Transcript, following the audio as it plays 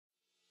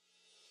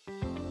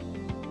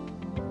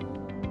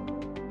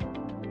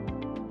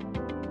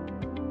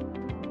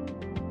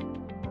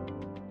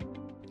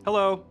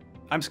Hello,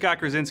 I'm Scott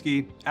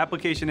Krusinski,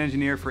 Application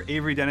Engineer for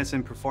Avery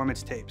Dennison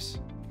Performance Tapes.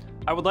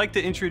 I would like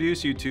to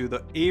introduce you to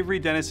the Avery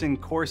Dennison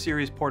Core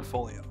Series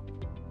portfolio.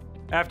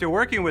 After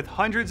working with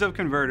hundreds of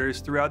converters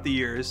throughout the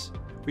years,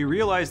 we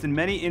realized in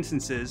many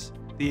instances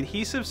the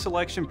adhesive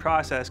selection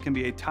process can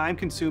be a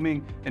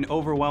time-consuming and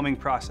overwhelming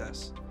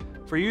process.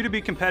 For you to be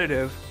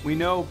competitive, we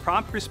know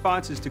prompt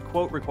responses to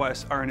quote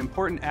requests are an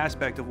important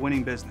aspect of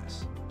winning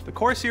business. The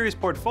Core Series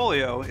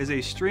portfolio is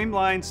a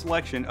streamlined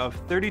selection of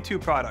 32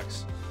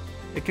 products.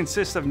 It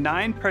consists of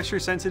 9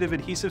 pressure-sensitive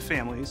adhesive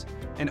families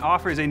and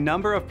offers a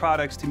number of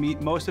products to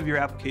meet most of your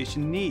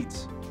application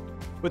needs.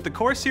 With the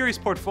Core Series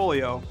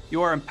portfolio,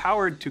 you are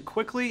empowered to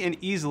quickly and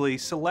easily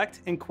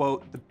select and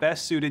quote the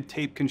best-suited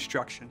tape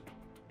construction.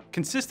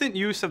 Consistent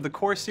use of the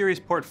Core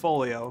Series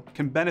portfolio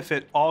can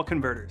benefit all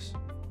converters.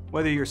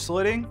 Whether you're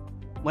slitting,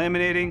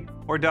 laminating,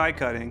 or die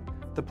cutting,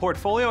 the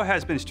portfolio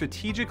has been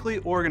strategically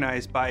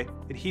organized by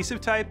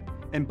adhesive type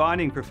and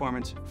bonding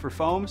performance for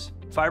foams,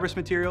 fibrous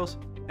materials,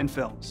 and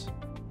films.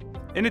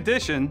 In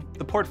addition,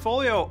 the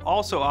portfolio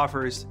also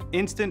offers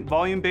instant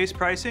volume-based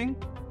pricing,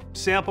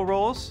 sample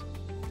rolls,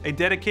 a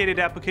dedicated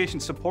application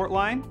support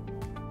line,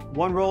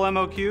 1-roll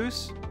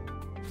MOQs,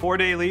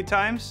 4-day lead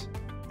times,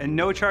 and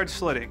no-charge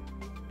slitting.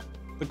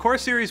 The Core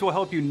Series will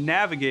help you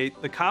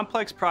navigate the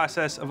complex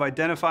process of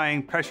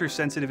identifying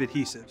pressure-sensitive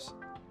adhesives,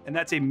 and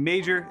that's a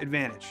major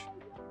advantage.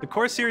 The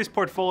Core Series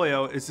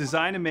portfolio is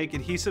designed to make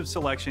adhesive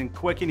selection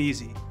quick and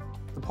easy.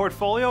 The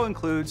portfolio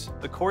includes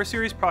the Core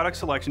Series product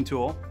selection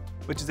tool,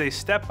 which is a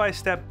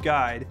step-by-step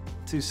guide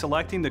to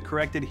selecting the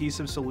correct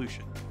adhesive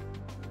solution.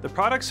 The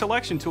product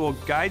selection tool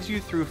guides you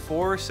through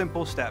 4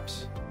 simple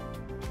steps.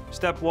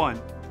 Step 1,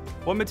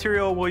 what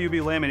material will you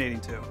be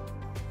laminating to?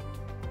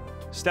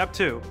 Step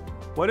 2,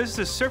 what is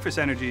the surface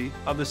energy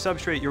of the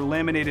substrate your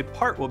laminated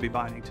part will be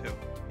bonding to?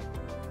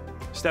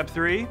 Step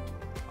 3,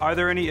 are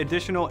there any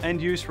additional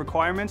end-use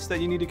requirements that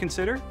you need to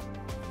consider?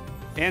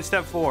 And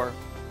step 4,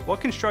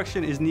 what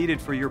construction is needed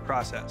for your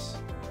process?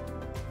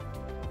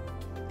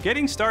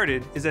 Getting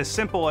started is as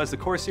simple as the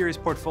Core Series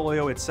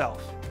portfolio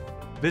itself.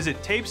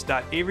 Visit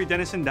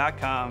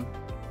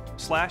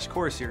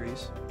tapes.averydennison.com/Core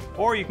Series,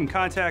 or you can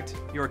contact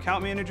your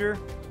account manager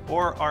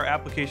or our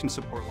application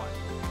support line.